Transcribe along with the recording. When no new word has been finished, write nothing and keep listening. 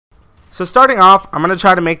So starting off, I'm going to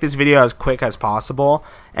try to make this video as quick as possible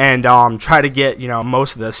and try to get,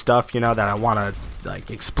 most of the stuff, that I want to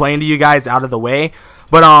explain to you guys out of the way.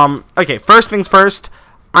 But okay, first things first,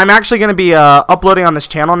 I'm actually going to be uploading on this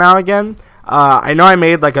channel now again. I know I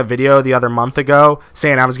made a video the other month ago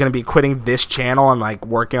saying I was going to be quitting this channel and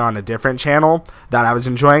working on a different channel that I was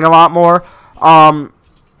enjoying a lot more.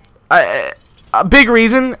 A big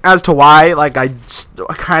reason as to why I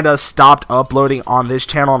kind of stopped uploading on this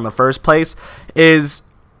channel in the first place is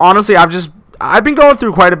honestly I've been going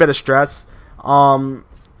through quite a bit of stress.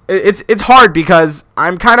 It's hard because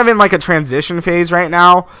I'm kind of in a transition phase right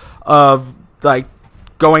now of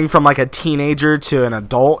going from a teenager to an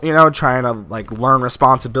adult, trying to learn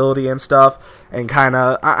responsibility and stuff, and kind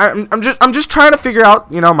of I'm just trying to figure out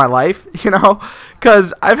my life,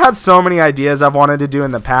 because I've had so many ideas I've wanted to do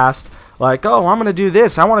in the past. Oh, I'm going to do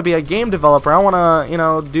this. I want to be a game developer. I want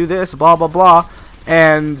to, do this, blah, blah, blah.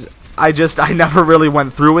 And I never really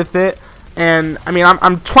went through with it. And, I mean,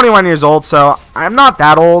 I'm 21 years old, so I'm not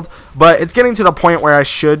that old. But it's getting to the point where I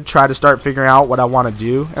should try to start figuring out what I want to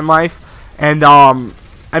do in life. And,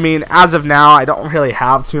 I mean, as of now, I don't really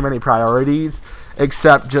have too many priorities.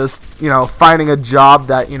 Except just, finding a job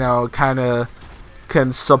that, kind of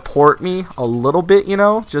can support me a little bit,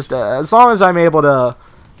 Just as long as I'm able to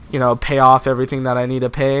pay off everything that I need to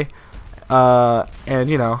pay, and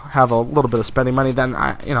have a little bit of spending money, then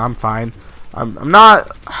I'm fine. I'm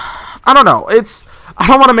not. I don't know. I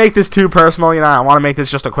don't want to make this too personal. I want to make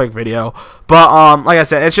this just a quick video. But like I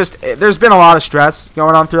said, it's just there's been a lot of stress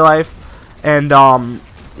going on through life, and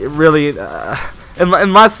it really,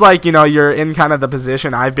 unless you're in kind of the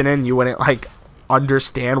position I've been in, you wouldn't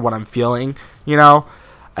understand what I'm feeling. Okay,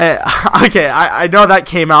 I know that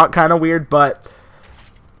came out kind of weird, but.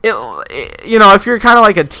 If you're kind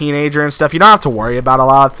of a teenager and stuff, you don't have to worry about a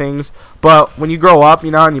lot of things. But when you grow up,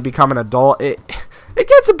 and you become an adult, it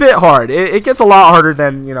gets a bit hard. It gets a lot harder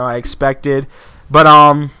than I expected. But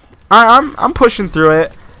I'm pushing through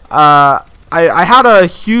it. I had a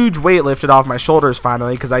huge weight lifted off my shoulders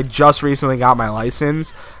finally because I just recently got my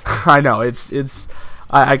license. I know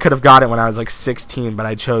I could have got it when I was 16, but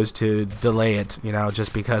I chose to delay it.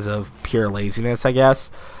 Just because of pure laziness, I guess.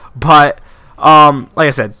 But like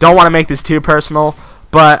I said, don't want to make this too personal,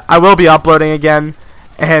 but I will be uploading again,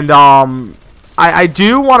 and I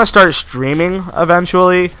do want to start streaming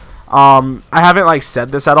eventually. I haven't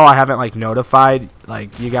said this at all. I haven't notified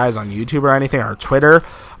you guys on YouTube or anything, or Twitter,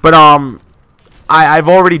 but I've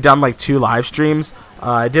already done 2 live streams.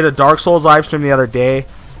 I did a Dark Souls live stream the other day.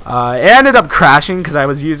 It ended up crashing because I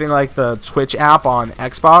was using the Twitch app on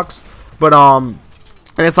Xbox, but and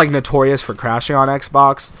it's notorious for crashing on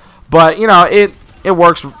Xbox. But, it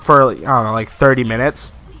works for, I don't know, 30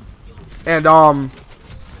 minutes. And,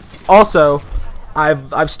 also,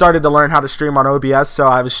 I've started to learn how to stream on OBS, so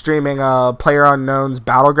I was streaming, PlayerUnknown's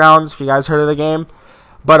Battlegrounds, if you guys heard of the game.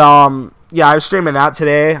 But, yeah, I was streaming that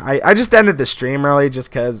today. I just ended the stream early just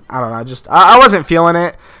because, I don't know, I wasn't feeling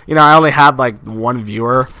it. I only had, 1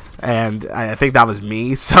 viewer, and I think that was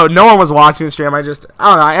me. So no one was watching the stream. I don't know,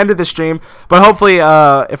 I ended the stream. But hopefully,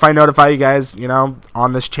 if I notify you guys,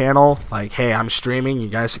 on this channel, hey, I'm streaming, you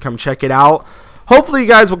guys should come check it out. Hopefully you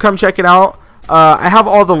guys will come check it out. I have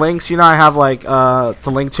all the links, I have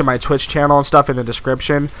the link to my Twitch channel and stuff in the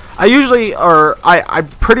description. I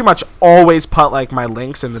pretty much always put my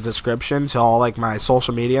links in the description to all my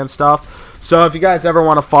social media and stuff. So if you guys ever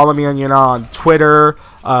want to follow me on, on Twitter,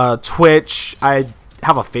 Twitch, I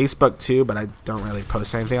have a Facebook too, but I don't really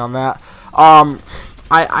post anything on that.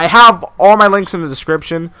 I have all my links in the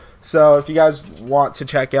description. So if you guys want to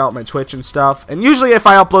check out my Twitch and stuff, and usually if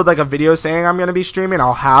I upload a video saying I'm going to be streaming,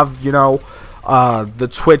 I'll have, the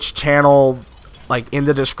Twitch channel in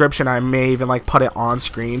the description. I may even put it on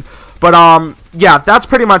screen. But yeah, that's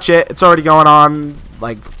pretty much it. It's already going on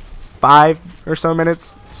 5 or so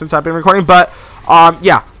minutes since I've been recording. But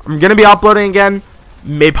yeah, I'm going to be uploading again.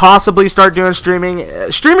 May possibly start doing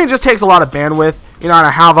streaming. Streaming just takes a lot of bandwidth, and I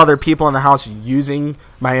have other people in the house using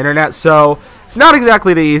my internet, so it's not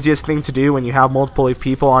exactly the easiest thing to do when you have multiple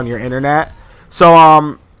people on your internet. So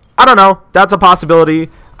I don't know, that's a possibility.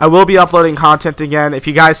 I will be uploading content again. If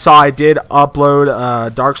you guys saw, I did upload a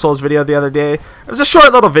Dark Souls video the other day. It was a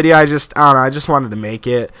short little video. I don't know, I just wanted to make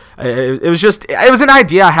it. It was an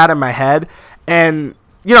idea I had in my head, and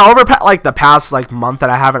over the past month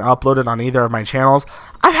that I haven't uploaded on either of my channels,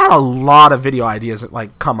 I've had a lot of video ideas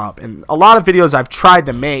come up, and a lot of videos I've tried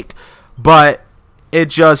to make, but it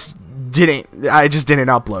just didn't. I just didn't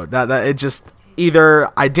upload. It just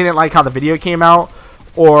either I didn't like how the video came out,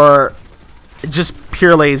 or just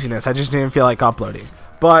pure laziness. I just didn't feel like uploading.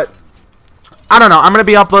 But I don't know. I'm going to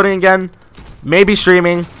be uploading again. Maybe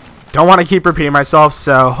streaming. Don't want to keep repeating myself.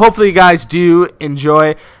 So hopefully you guys do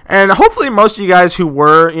enjoy. And hopefully most of you guys who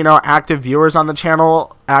were, you know, active viewers on the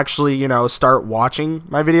channel actually, you know, start watching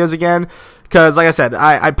my videos again. Because like I said,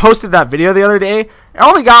 I posted that video the other day. It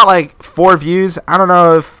only got like 4 views. I don't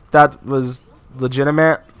know if that was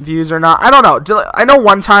legitimate views or not. I don't know. I know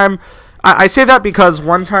one time, I say that because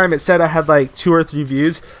one time it said I had like 2 or 3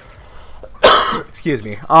 views. Excuse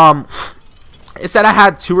me. It said I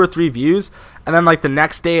had 2 or 3 views, and then like the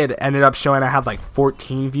next day it ended up showing I had like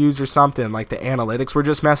 14 views or something. Like the analytics were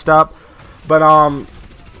just messed up. But I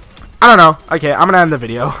don't know. Okay, I'm gonna end the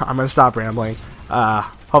video. I'm gonna stop rambling.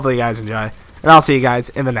 Hopefully you guys enjoy, and I'll see you guys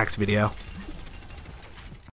in the next video.